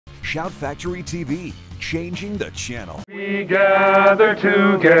Shout Factory TV, changing the channel. We gather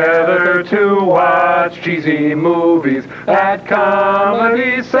together to watch cheesy movies at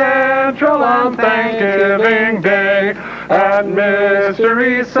Comedy Central on Thanksgiving Day. At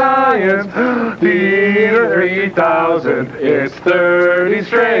Mystery Science Theater 3000, it's 30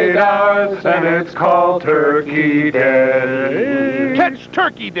 straight hours, and it's called Turkey Day. Catch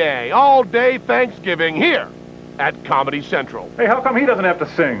Turkey Day all day Thanksgiving here at Comedy Central. Hey, how come he doesn't have to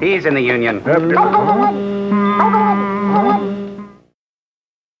sing? He's in the union.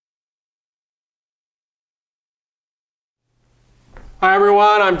 Hi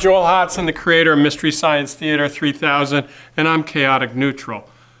everyone, I'm Joel Hodgson, the creator of Mystery Science Theater 3000, and I'm Chaotic Neutral.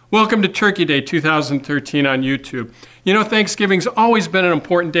 Welcome to Turkey Day 2013 on YouTube. You know, Thanksgiving's always been an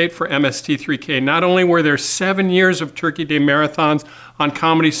important date for MST3K. Not only were there 7 years of Turkey Day marathons on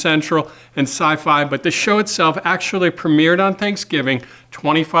Comedy Central and Sci-Fi, but the show itself actually premiered on Thanksgiving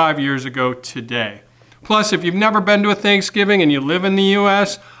 25 years ago today. Plus, if you've never been to a Thanksgiving and you live in the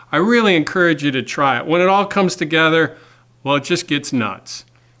US, I really encourage you to try it. When it all comes together, well, it just gets nuts.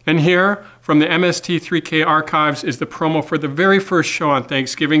 And here, from the MST3K archives, is the promo for the very first show on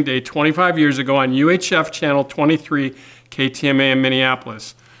Thanksgiving Day 25 years ago on UHF Channel 23, KTMA in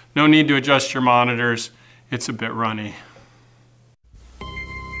Minneapolis. No need to adjust your monitors. It's a bit runny.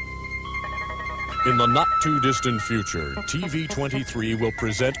 In the not-too-distant future, TV23 will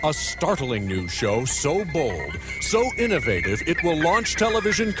present a startling new show so bold, so innovative, it will launch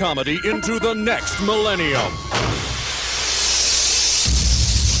television comedy into the next millennium.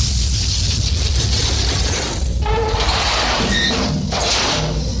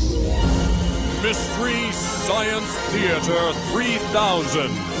 Mystery Science Theater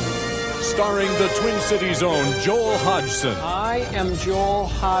 3000, starring the Twin Cities' own Joel Hodgson. I am Joel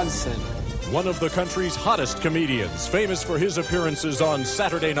Hodgson. One of the country's hottest comedians, famous for his appearances on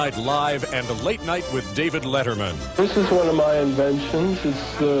Saturday Night Live and Late Night with David Letterman. This is one of my inventions.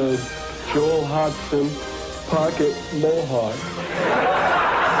 It's the Joel Hodgson Pocket Mohawk.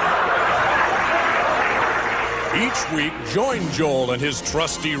 Each week, join Joel and his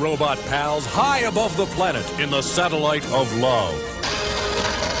trusty robot pals high above the planet in the satellite of love.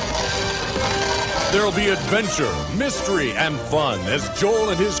 There'll be adventure, mystery, and fun as Joel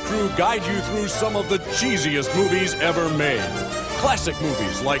and his crew guide you through some of the cheesiest movies ever made. Classic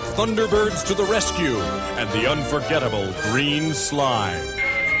movies like Thunderbirds to the Rescue and the unforgettable Green Slime.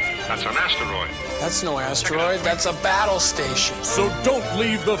 That's an asteroid. That's no asteroid, that's a battle station. So don't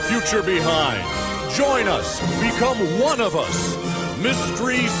leave the future behind. Join us. Become one of us.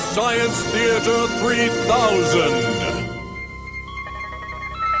 Mystery Science Theater 3000.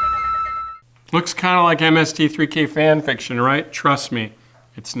 Looks kind of like MST3K fan fiction, right? Trust me,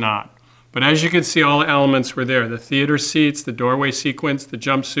 it's not. But as you can see, all the elements were there. The theater seats, the doorway sequence, the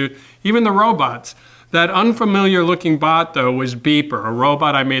jumpsuit, even the robots. That unfamiliar looking bot, though, was Beeper, a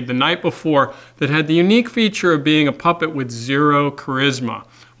robot I made the night before that had the unique feature of being a puppet with zero charisma.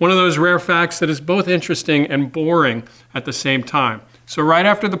 One of those rare facts that is both interesting and boring at the same time. So right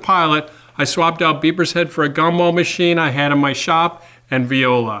after the pilot, I swapped out Beeper's head for a gumball machine I had in my shop and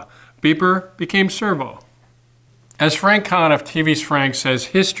Viola. Beeper became Servo. As Frank Kahn of TV's Frank says,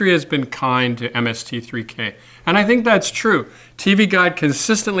 history has been kind to MST3K. And I think that's true. TV Guide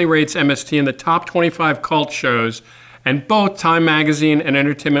consistently rates MST in the top 25 cult shows, and both Time Magazine and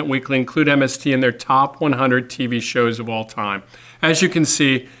Entertainment Weekly include MST in their top 100 TV shows of all time. As you can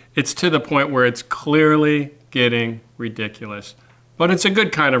see, it's to the point where it's clearly getting ridiculous. But it's a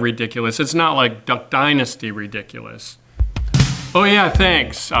good kind of ridiculous. It's not like Duck Dynasty ridiculous. Oh yeah,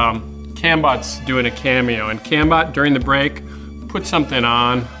 thanks. Cambot's doing a cameo, and Cambot, during the break, put something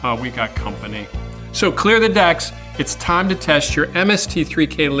on. We got company. So clear the decks. It's time to test your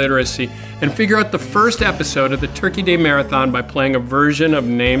MST3K literacy and figure out the first episode of the Turkey Day Marathon by playing a version of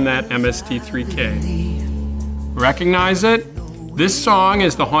Name That MST3K. Recognize it? This song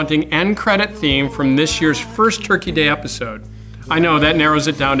is the haunting end credit theme from this year's first Turkey Day episode. I know that narrows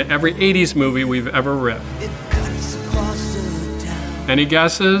it down to every 80s movie we've ever riffed. Any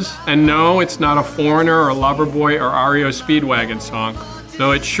guesses? And no, it's not a Foreigner or Loverboy or REO Speedwagon song,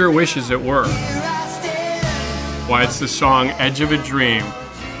 though it sure wishes it were. Why, it's the song Edge of a Dream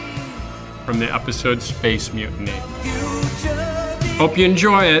from the episode Space Mutiny. Hope you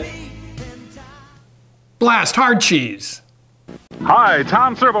enjoy it. Blast hard cheese! Hi,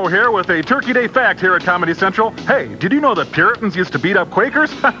 Tom Servo here with a Turkey Day fact here at Comedy Central. Hey, did you know that Puritans used to beat up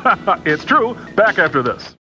Quakers? It's true. Back after this.